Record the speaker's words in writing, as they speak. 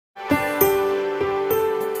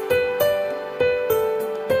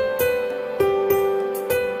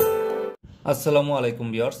আসসালামু আলাইকুম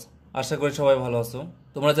ভিউয়ার্স, আশা করি সবাই ভালো আছো।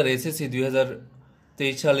 তোমরা যারা এসএসসি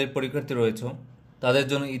 2023 সালের পরীক্ষার্থী রয়েছো তাদের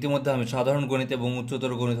জন্য ইতিমধ্যে আমি সাধারণ গণিত এবং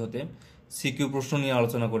উচ্চতর গণিত হতে সিকিউ প্রশ্ন নিয়ে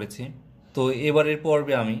আলোচনা করেছি। তো এবারের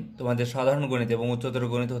পর্বে আমি তোমাদের সাধারণ গণিত এবং উচ্চতর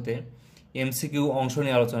গণিত হতে এমসিকিউ অংশ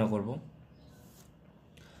নিয়ে আলোচনা করব।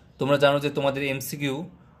 তোমরা জানো যে তোমাদের এমসিকিউ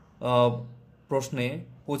প্রশ্নে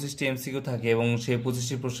 25টি এমসিকিউ থাকে এবং সেই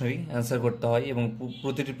 25টি প্রশ্নেরই অ্যান্সার করতে হয় এবং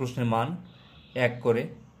প্রতিটি প্রশ্নের মান 1 করে।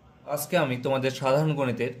 আজকে আমি তোমাদের সাধারণ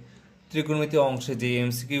গণিতের ত্রিকোণমিতি অংশে যে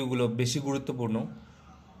এমসিকিউগুলো বেশি গুরুত্বপূর্ণ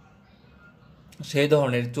সেই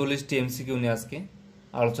ধরনের 40টি এমসিকিউ নিয়ে আজকে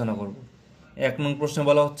আলোচনা করব। 1 নং প্রশ্নে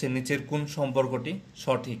বলা হচ্ছে নিচের কোন সম্পর্কটি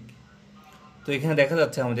সঠিক। তো এখানে দেখা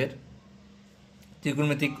যাচ্ছে আমাদের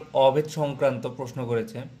ত্রিকোণমিতিক অভেদ সংক্রান্ত প্রশ্ন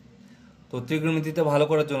করেছে। তো ত্রিকোণমিতিতে ভালো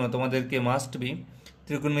করার জন্য তোমাদেরকে মাস্ট বি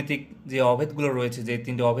ত্রিকোণমিতিক যে অভেদগুলো রয়েছে, যে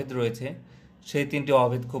 3টি অভেদ রয়েছে সেই 3টি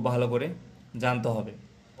অভেদ খুব ভালো করে জানতে হবে।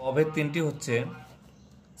 অভেদ 3টি হচ্ছে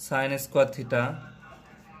sine square theta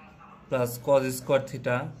plus cos square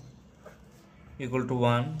theta equal to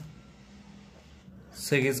 1,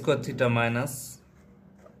 sec square theta minus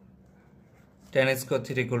tan square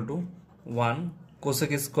theta equal to 1,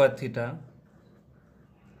 cosec square theta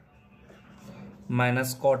minus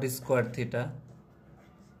cot square theta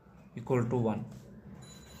equal to 1।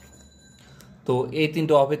 তো এই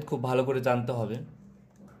 3টি অভেদ খুব ভালো করে জানতে হবে।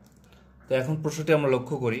 তো এখন প্রশ্নটি আমরা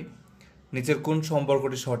লক্ষ্য করি, নিচের কোন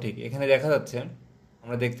সম্পর্কটি সঠিক। এখানে দেখা যাচ্ছে,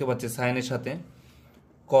 আমরা দেখতে পাচ্ছি সাইনের সাথে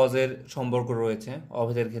কজের সম্পর্ক রয়েছে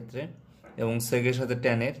অভেদের ক্ষেত্রে, এবং সেকের সাথে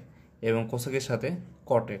ট্যানের, এবং কোসেকের সাথে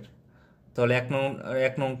কটের। তাহলে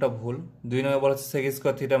এক নংটা ভুল। 2 নংয়ে বলা হচ্ছে sec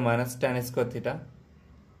square theta minus tan square theta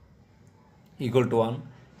equal to 1।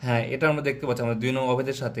 হ্যাঁ, এটা আমরা দেখতে পাচ্ছি আমাদের 2 নং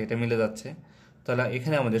অভেদের সাথে এটা মিলে যাচ্ছে। তাহলে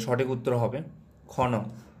এখানে আমাদের সঠিক উত্তর হবে খ নং।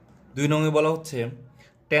 2 নংয়ে বলা হচ্ছে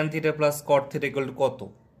tan theta plus cot theta equal to কত।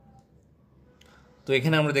 তো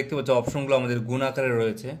এখানে আমরা দেখতে পাচ্ছি অপশনগুলো আমাদের গুণ আকারে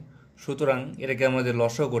রয়েছে, সুতরাং এটাকে আমাদের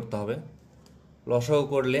লসাগু করতে হবে। লসাগু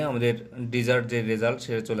করলে আমাদের ডিজার্ট যে রেজাল্ট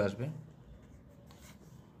সেটা চলে আসবে।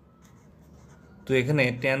 তো এখানে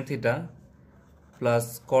tan theta plus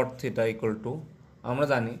cot theta equal to, আমরা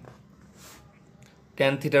জানি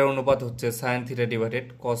ট্যান থিটার অনুপাত হচ্ছে sine theta divided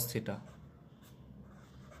cos theta,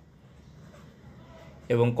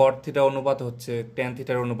 এবং কট থিটা অনুপাত হচ্ছে ট্যান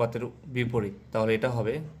থিটার অনুপাতের বিপরীত। তাহলে এটা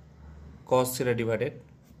হবে cos theta divided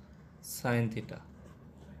sine theta.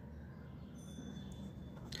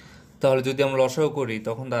 তাহলে যদি আমরা লসাগু করি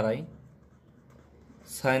তখন দাঁড়াই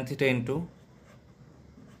sine theta into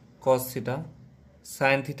cos theta,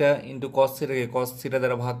 sine theta into cos থিটাকে cos theta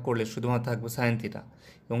দ্বারা ভাগ করলে শুধুমাত্র থাকবে সাইন থিটা,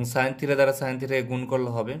 এবং সাইন থিটা দ্বারা সাইন থিটাকে গুণ করলে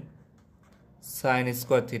হবে সাইন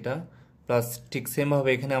স্কোয়ার থিটা, প্লাস ঠিক সেমভাবে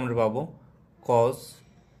এখানে আমরা পাবো কস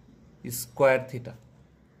স্কোয়ার থিটা।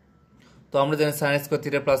 তো আমরা জানি sine square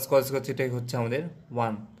theta plus cos square theta হচ্ছে আমাদের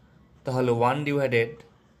 1। তাহলে 1 divided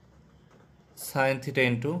sine theta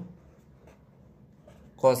into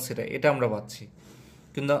cos theta, এটা আমরা পাচ্ছি।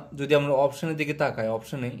 কিন্তু যদি আমরা অপশনের দিকে তাকাই,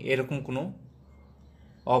 অপশনে এরকম কোনো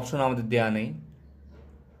অপশন আমাদের দেয়া নেই,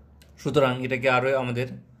 সুতরাং এটাকে আরও আমাদের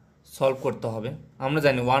সলভ করতে হবে। আমরা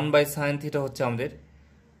জানি 1 বাই সাইন থিটা হচ্ছে আমাদের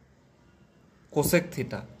কোসেক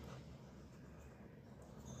থিটা,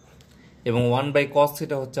 এবং 1 বাই কস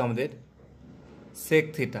থিটা হচ্ছে আমাদের সেক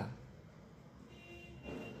থিটা।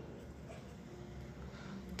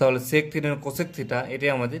 তাহলে সেক থিটা কোসেক থিটা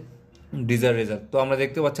এটাই আমাদের ডিজায়ার রেজাল্ট। তো আমরা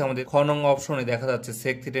দেখতে পাচ্ছি আমাদের খ নং অপশনে দেখা যাচ্ছে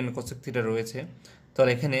সেক থিটা কোসেক থিটা রয়েছে। তাহলে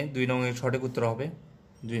এখানে 2 নং এর সঠিক উত্তর হবে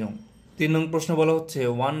 2 নং। 3 নং প্রশ্ন বলা হচ্ছে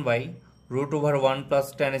 1 by root over 1 plus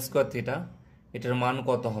tan square theta, এটার মান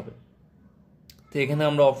কত হবে। তো এখানে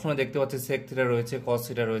আমরা অপশনে দেখতে পাচ্ছি সেক থিটা রয়েছে, কস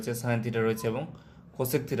থিটা রয়েছে, সাইন থিটা রয়েছে এবং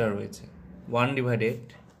কোসেক থিটা রয়েছে। 1 divided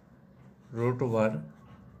root over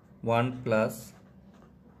 1 plus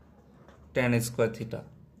tan square theta.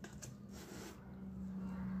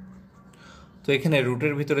 তো এখানে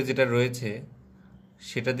রুটের ভিতরে যেটা রয়েছে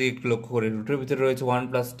সেটা দিয়ে একটু লক্ষ্য করি। রুটের ভিতরে রয়েছে 1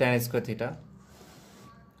 প্লাস ট্যান স্কোয়ার থিটা।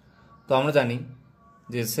 তো আমরা জানি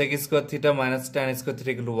যে sec square theta minus tan square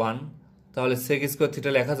theta equal to 1। তাহলে সেক স্কোয়ার থিটা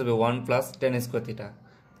লেখা যাবে 1 প্লাস ট্যান স্কোয়ার থিটা,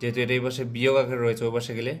 যেহেতু এটা এই পাশে বিয়োগ আকারে রয়েছে, ওই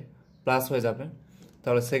পাশে গেলে প্লাস হয়ে যাবে।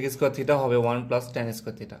 তাহলে সেক স্কোয়ার থিটা হবে 1 প্লাস ট্যান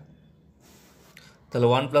স্কোয়ার থিটা। তাহলে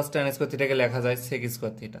 1 প্লাস ট্যান স্কোয়ার থিটাকে লেখা যায় সেক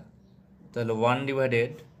স্কোয়ার থিটা। তাহলে 1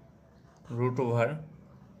 divided root over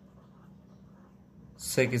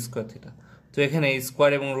sec square theta. তো এখানে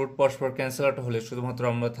স্কোয়ার এবং রুট পরস্পর ক্যান্সেল আউট হলে শুধুমাত্র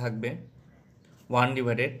আমরা থাকবে 1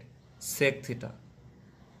 ডিভাইডেড সেক থিটা।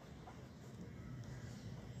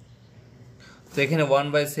 তো এখানে 1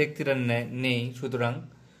 বাই সেক থিটা নেই, সুতরাং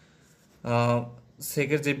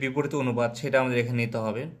সেকের যে বিপরীত অনুপাত সেটা আমাদের এখানে নিতে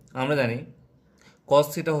হবে। আমরা জানি কস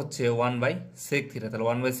থিটা হচ্ছে 1/sec থিটা, তাহলে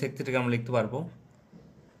 1/sec থিটাকে আমরা লিখতে পারবো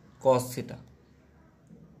কস থিটা।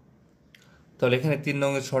 তাহলে এখানে 3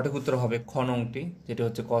 নংয়ের সঠিক উত্তর হবে খ নংটি, যেটি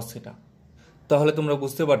হচ্ছে কস থিটা। তাহলে তোমরা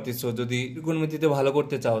বুঝতে পারতেছো, যদি ত্রিকোণমিতিতে ভালো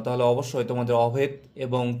করতে চাও তাহলে অবশ্যই তোমাদের অভেদ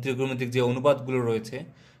এবং ত্রিকোণমিতিক যে অনুপাতগুলো রয়েছে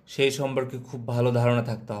সেই সম্পর্কে খুব ভালো ধারণা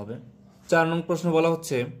থাকতে হবে। 4 নং প্রশ্ন বলা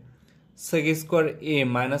হচ্ছে sec square a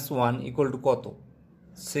minus 1 equal to কত?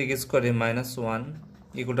 sec square a minus 1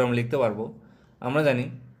 equal to আমরা লিখতে পারবো, আমরা জানি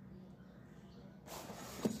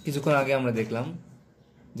কিছুক্ষণ আগে আমরা দেখলাম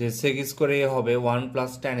যে sec স্কোয়ার a হবে 1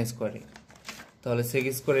 প্লাস tan স্কোয়ার a, তাহলে sec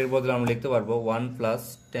স্কোয়ার এর বদলে আমরা লিখতে পারবো 1 plus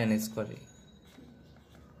tan square a,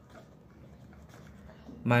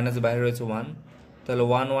 minus বাইরে রয়েছে 1, তাহলে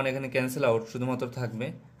 1 1 এখানে ক্যান্সেল আউট, শুধুমাত্র থাকবে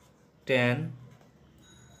tan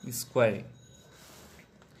স্কোয়ার a।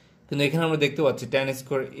 কিন্তু এখানে আমরা দেখতে পাচ্ছি tan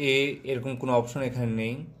স্কোয়ার a এরকম কোনো অপশন এখানে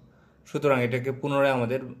নেই, সুতরাং এটাকে পুনরায়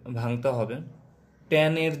আমাদের ভাঙতে হবে।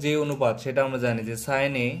 tan এর যে অনুপাত সেটা আমরা জানি যে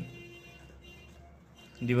sin a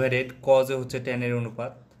divided cos a হচ্ছে tan এর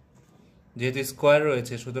অনুপাত, যেহেতু স্কোয়ার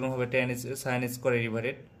রয়েছে সুতরাং হবে tan sin square a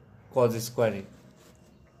divided cos square a।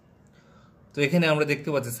 তো এখানে আমরা দেখতে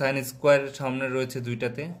পাচ্ছি sin স্কোয়ার সামনে রয়েছে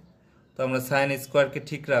দুইটাতে, তো আমরা sin স্কোয়ারকে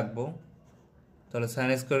ঠিক রাখবো, তাহলে sin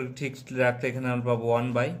স্কোয়ার ঠিক রাখলে এখানে আমরা পাবো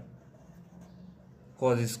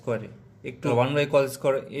 1/cos স্কোয়ার a, একটু 1/cos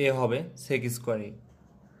স্কোয়ার a হবে sec স্কোয়ার a,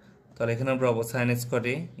 তাহলে এখানে আমরা পাবো sin square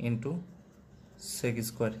a into sec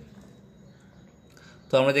square a।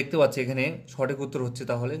 তো আমরা দেখতে পাচ্ছি এখানে সঠিক উত্তর হচ্ছে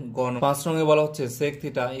তাহলে গ। 5 নংয়ে বলা হচ্ছে sec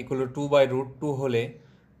থিটা ইকুয়াল টু 2/√2 হলে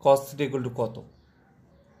cos থিটা ইকুয়াল টু কত?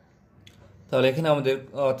 তাহলে এখানে আমাদের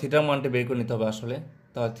থিটার মানটা বের করে নিতে হবে আসলে,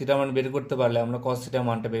 তাহলে থিটার মান বের করতে পারলে আমরা cos থিটার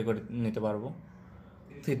মানটা বের করে নিতে পারবো।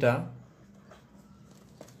 থিটা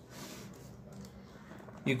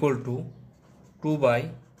ইকুয়াল টু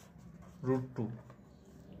 2/√2,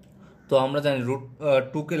 তো আমরা জানি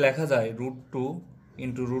 √2 লেখা যায় √2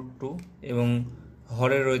 ইন্টু √2 এবং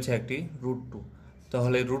হরে রয়েছে একটি √2,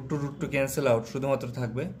 তাহলে √2 ক্যান্সেল আউট, শুধুমাত্র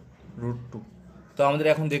থাকবে √2। তো আমাদের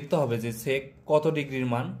এখন দেখতে হবে যে সেক কত ডিগ্রির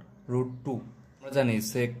মান √2, আমরা জানি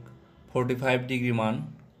সেক 45 ডিগ্রি মান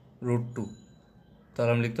 √2, তাহলে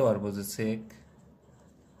আমি লিখতে পারবো যে sec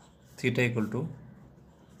theta equal to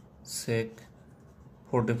sec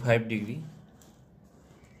 45 degree,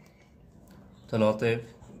 তাহলে অতএব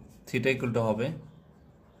থিটা ইকুয়াল টু হবে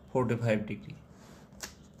 45 ডিগ্রি।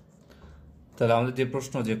 তাহলে আমাদের যে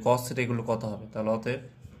প্রশ্ন যে cos থিটা ইকুয়াল টু কত হবে, তাহলে অতএব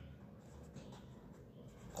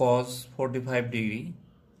cos 45 ডিগ্রি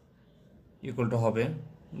ইকুয়াল টু হবে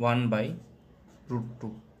 1/√2,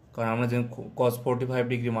 কারণ আমরা জানি cos 45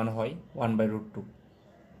 ডিগ্রি মান হয় 1/√2।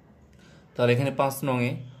 তাহলে এখানে 5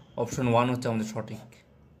 নংয়ে অপশন 1 হচ্ছে আমাদের সঠিক।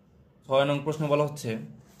 6 নং প্রশ্ন বলা হচ্ছে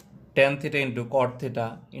tan theta into cot theta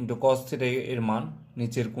into cos theta এর মান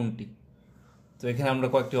নিচের কোনটি? তো এখানে আমরা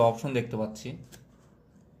কয়েকটি অপশন দেখতে পাচ্ছি,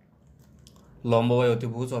 লম্ব বাই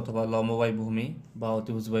অতিভুজ অথবা লম্ব বাই ভূমি বা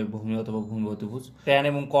অতিভুজ বাই ভূমি অথবা ভূমি বাই অতিভুজ। tan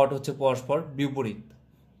এবং cot হচ্ছে পরস্পর বিপরীত,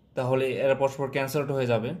 তাহলে এরা পরস্পর ক্যান্সেল হয়ে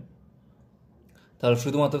যাবে, তাহলে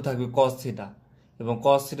শুধুমাত্র থাকবে cos থিটা এবং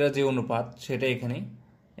cos থিটার যে অনুপাত সেটা এখানে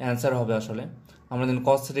অ্যান্সার হবে। আসলে আমরা জানি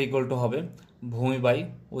cos থিটা ইকুয়াল টু হবে ভূমি বাই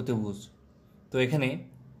অতিভুজ, তো এখানে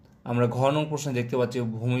আমরা ঘ নং প্রশ্নে দেখতে পাচ্ছি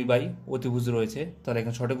ভূমি বাই অতিভুজ রয়েছে, তাহলে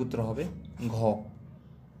এখানে সঠিক উত্তর হবে ঘ।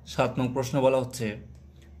 7 নং প্রশ্ন বলা হচ্ছে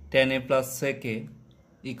tan a plus sec a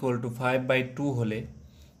equal to 5/2 হলে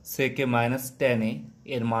sec a minus tan a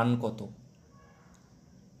এর মান কত?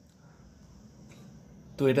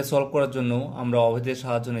 তো এটা সলভ করার জন্য আমরা অভেদের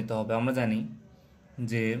সাহায্য নিতে হবে। আমরা জানি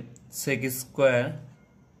যে sec square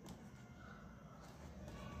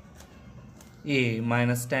a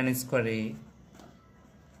minus tan square a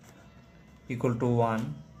equal to 1,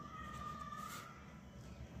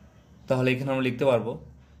 তাহলে এখানে আমরা লিখতে পারবো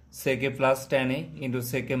sec a plus tan a into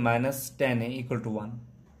sec a minus tan a equal to 1,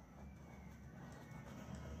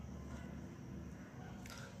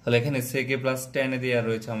 তাহলে এখানে sec a plus tan a দেওয়া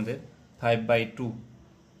রয়েছে আমাদের 5/2,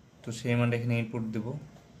 তো সেই মানটা এখানে ইনপুট দেব,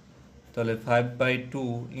 তাহলে 5/2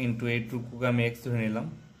 ইন্টু এইটুকুকে আমি x ধরে নিলাম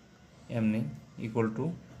এমনি ইকুয়াল টু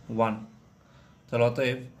 1, তাহলে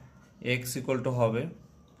অতএব x ইকুয়াল টু হবে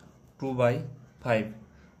 2/5,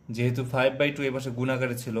 যেহেতু 5/2 এই পাশে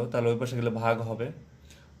গুণাকারে ছিল তাহলে ওই পাশে গেলে ভাগ হবে,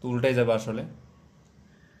 তো উল্টাই যাবে আসলে,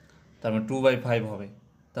 তার মানে 2/5 হবে,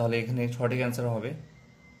 তাহলে এখানে সঠিক অ্যান্সার হবে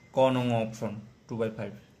ক নং অপশন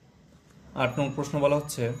 2/5। 8 নং প্রশ্ন বলা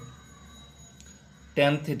হচ্ছে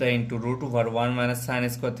tan theta into √1 minus sine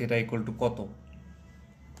square theta equal to কত?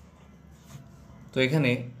 তো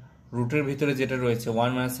এখানে রুটের ভিতরে যেটা রয়েছে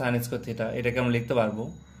 1 মাইনাস সাইন স্কোয়ার থিটা, এটাকে আমরা লিখতে পারবো,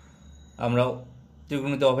 আমরা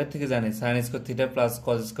ত্রিকোণমিতি অভেদ থেকে জানি sine square theta plus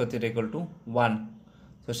cos square theta equal to 1,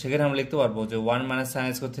 তো সেখানে আমরা লিখতে পারবো যে 1 minus sine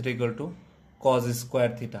square theta equal to cos square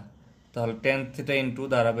theta. তাহলে টেন থিটা ইন্টু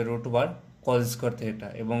দাঁড়াবে root over cos square theta,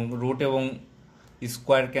 এবং রুট এবং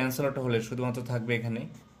স্কোয়ার ক্যান্সেল আউট হলে শুধুমাত্র থাকবে এখানে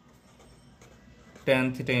tan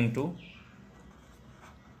theta into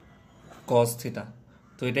cos theta.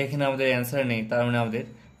 তো এটা এখানে আমাদের অ্যান্সার নেই, তার মানে আমাদের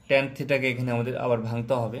টেন থিটাকে এখানে আমাদের আবার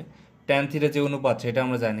ভাঙতে হবে। টেন থিটা যে অনুপাত সেটা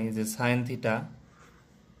আমরা জানি যে sine theta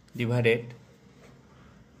divided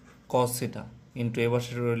cos theta into এবার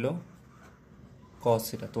সেটা রইল কস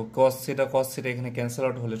থিটা। তো কস থিটা এখানে ক্যান্সেল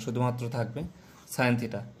আউট হলে শুধুমাত্র থাকবে সাইন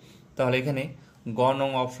থিটা। তাহলে এখানে গ নং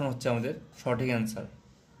অপশন হচ্ছে আমাদের সঠিক অ্যান্সার।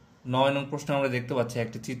 9 নং প্রশ্নে আমরা দেখতে পাচ্ছি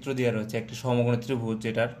একটি চিত্র দেওয়া রয়েছে, একটি সমকোণী ত্রিভুজ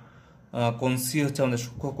যেটার কোণ সি হচ্ছে আমাদের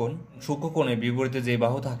সূক্ষ্মকোণ। সূক্ষ্মকোণে বিপরীতে যে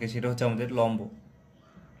বাহু থাকে সেটা হচ্ছে আমাদের লম্ব।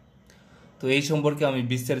 তো এই সম্পর্কে আমি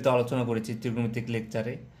বিস্তারিত আলোচনা করেছি ত্রিকোণমিতিক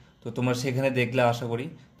লেকচারে। তো তোমরা সেখানে দেখলে আশা করি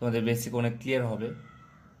তোমাদের বেসিক অনেক ক্লিয়ার হবে।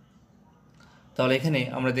 তাহলে এখানে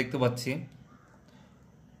আমরা দেখতে পাচ্ছি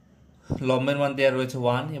লম্বের মান দেওয়া রয়েছে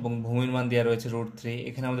 1 এবং ভূমির মান দেওয়া রয়েছে √3।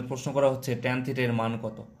 এখানে আমাদের প্রশ্ন করা হচ্ছে ট্যান থিটা এর মান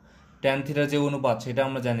কত। ট্যান থিটার যে অনুপাত সেটা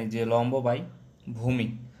আমরা জানি যে লম্ব বাই ভূমি।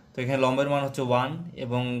 তো এখানে লম্বের মান হচ্ছে 1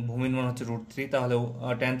 এবং ভূমির মান হচ্ছে √3, তাহলে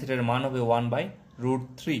ট্যান থিটার মান হবে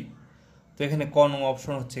 1/√3। তো এখানে ক নং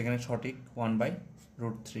অপশন হচ্ছে এখানে সঠিক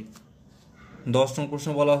 1/√3। 10 নং প্রশ্ন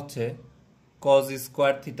বলা হচ্ছে cos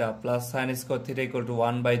square theta plus sine square theta equal to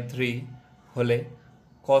 1/3 হলে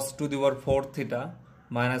cos to the power 4 theta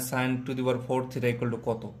minus sine to the power 4 theta equal to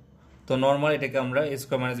কত। তো নর্মাল এটাকে আমরা a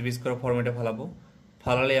square minus B square ফর্মেটে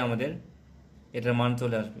ফালালে আমাদের এটার মান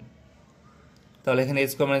চলে আসবে। তাহলে এখানে a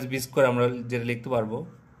square minus B square আমরা যেটা লিখতে পারবো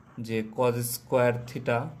যে cos square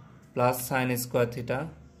theta plus sine square theta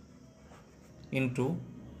into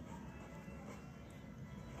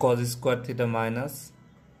cos square theta minus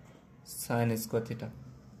sine square theta.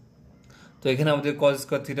 তো এখানে আমাদের cos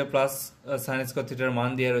square theta plus sine square থিটার মান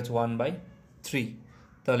দেওয়া রয়েছে 1/3।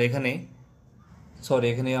 তাহলে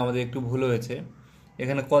এখানে আমাদের একটু ভুল হয়েছে,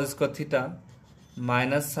 এখানে cos square theta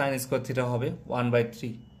minus sine square theta হবে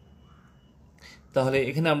 1/3। তাহলে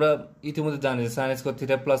এখানে আমরা ইতিমধ্যে জানি যে sine square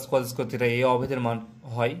theta plus cos square theta এই অভেদের মান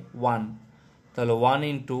হয় 1। তাহলে 1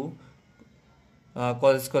 into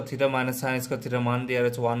cos square theta minus sine square থিটার মান দেওয়া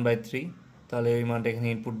রয়েছে 1/3। তাহলে এই মানটা এখানে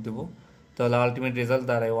ইনপুট দেবো, তাহলে আলটিমেট রেজাল্ট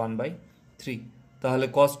দাঁড়ায় 1/3। তাহলে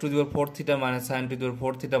cos to the power 4 theta minus sine to the power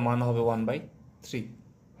 4 theta মান হবে 1/3।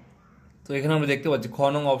 তো এখানে আমরা দেখতে পাচ্ছি খ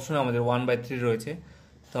নং অপশনে আমাদের 1/3 রয়েছে,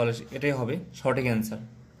 তাহলে এটাই হবে সঠিক অ্যান্সার।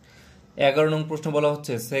 11 নং প্রশ্ন বলা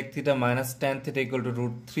হচ্ছে sec theta minus tan theta equal to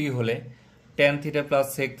 √3 হলে tan theta plus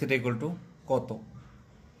sec theta equal to কত।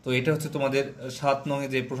 তো এটা হচ্ছে তোমাদের 7 নংয়ে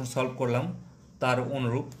যে প্রশ্ন সলভ করলাম তার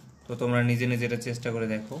অনুরূপ। তো তোমরা নিজে নিজে এটা চেষ্টা করে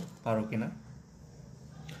দেখো পারো কিনা,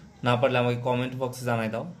 না পারলে আমাকে কমেন্ট বক্সে জানাই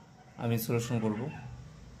দাও, আমি সলিউশন করব।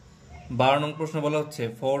 12 নং প্রশ্ন বলা হচ্ছে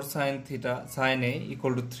 4 sin a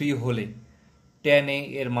ইকুয়াল টু 3 হলে tan a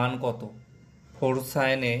এর মান কত। 4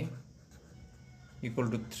 sin a ইকুয়াল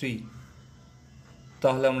টু 3,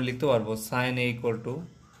 তাহলে আমরা লিখতে পারবো sin a ইকুয়াল টু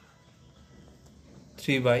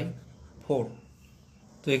 3/4।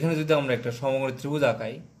 তো এখানে যদি আমরা একটা সমকোণী ত্রিভুজ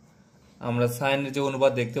আঁকাই, আমরা সাইনের যে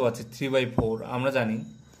অনুপাত দেখতে পাচ্ছি 3/4, আমরা জানি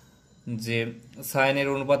যে সাইনের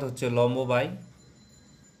অনুপাত হচ্ছে লম্ব বাই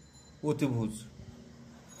অতিভুজ।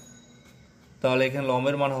 তাহলে এখানে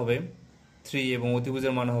লম্বের মান হবে 3 এবং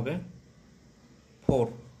অতিভুজের মান হবে 4।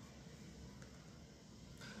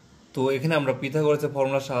 তো এখানে আমরা পিথাগোরাসের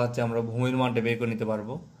ফর্মুলার সাহায্যে আমরা ভূমির মানটা বের করে নিতে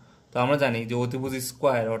পারবো। তো আমরা জানি যে অতিভুজ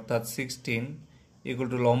স্কোয়ার অর্থাৎ 16 ইকুয়াল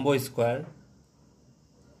টু লম্ব স্কোয়ার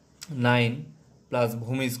 9 প্লাস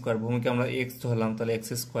ভূমি স্কোয়ার, ভূমিকে আমরা এক্স ধরলাম তাহলে এক্স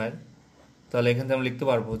স্কোয়ার। তাহলে এখান থেকে আমরা লিখতে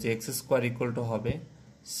পারবো যে এক্স স্কোয়ার ইকুয়াল টু হবে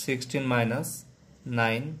 16 মাইনাস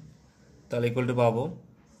 9, তাহলে ইকুয়াল টু পাবো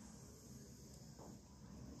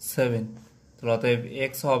 7। তাহলে অতএব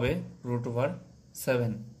এক্স হবে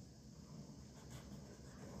 √7।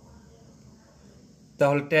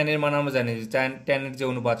 তাহলে ট্যান এর মান আমরা জানি যে ট্যানের যে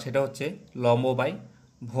অনুপাত সেটা হচ্ছে লম্ব বাই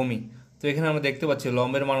ভূমি। তো এখানে আমরা দেখতে পাচ্ছি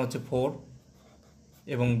লম্বের মান হচ্ছে 4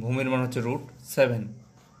 এবং ভূমির মান হচ্ছে √7।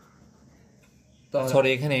 সরি,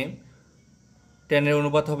 এখানে ট্যানের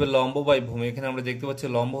অনুপাত হবে লম্ব বাই ভূমি, এখানে আমরা দেখতে পাচ্ছি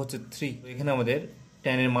লম্ব হচ্ছে 3, এখানে আমাদের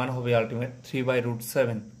ট্যানের মান হবে আলটিমেট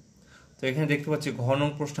 3/√7। তো এখানে দেখতে পাচ্ছি ঘ নং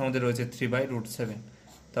প্রশ্ন আমাদের রয়েছে 3/√7,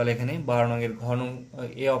 তাহলে এখানে 12 নং এর ঘ নং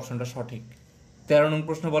এই অপশনটা সঠিক। 13 নং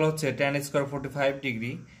প্রশ্ন বলা হচ্ছে tan square 45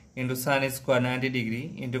 degree into sine square 90 degree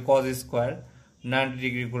into cos square 90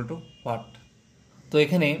 degree equal to what. তো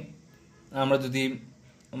এখানে আমরা যদি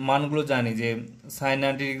মানগুলো জানি যে সাইন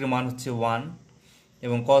 90 ডিগ্রির মান হচ্ছে 1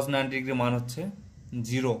 এবং cos 90 ডিগ্রির মান হচ্ছে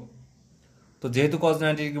 0। তো যেহেতু cos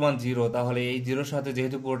 90 ডিগ্রির মান 0, তাহলে এই 0-র সাথে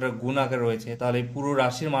যেহেতু পুরোটা গুণ আকারে রয়েছে, তাহলে এই পুরো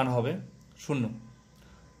রাশির মান হবে 0।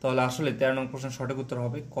 তাহলে আসলে 13 নং প্রশ্নের সঠিক উত্তর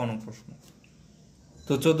হবে ক নং প্রশ্ন।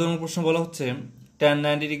 তো 14 নং প্রশ্ন বলা হচ্ছে tan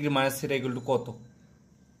 90 degree minus theta equal to কত।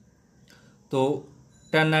 তো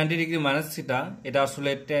tan 90 ডিগ্রি মাইনাস থিটা এটা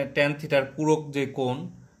আসলে tan থিটার পূরক যে কোণ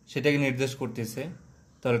সেটাকে নির্দেশ করতেছে।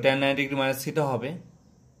 তাহলে tan 90 ডিগ্রি মাইনাস থিটা হবে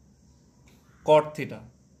cot থিটা।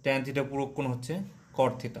 tan থিটা পূরক কোণ হচ্ছে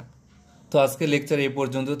cot থিটা। তো আজকে লেকচার এই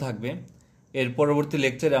পর্যন্ত থাকবে। এর পরবর্তী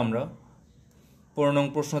লেকচারে আমরা 15 নং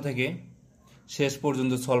প্রশ্ন থেকে শেষ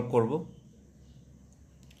পর্যন্ত সলভ করব।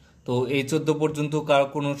 তো এই 14 পর্যন্ত কার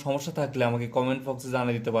কোনো সমস্যা থাকলে আমাকে কমেন্ট বক্সে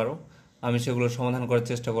জানিয়ে দিতে পারো, আমি সেগুলো সমাধান করার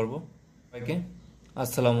চেষ্টা করব। সবাইকে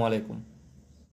আসসালামু আলাইকুম।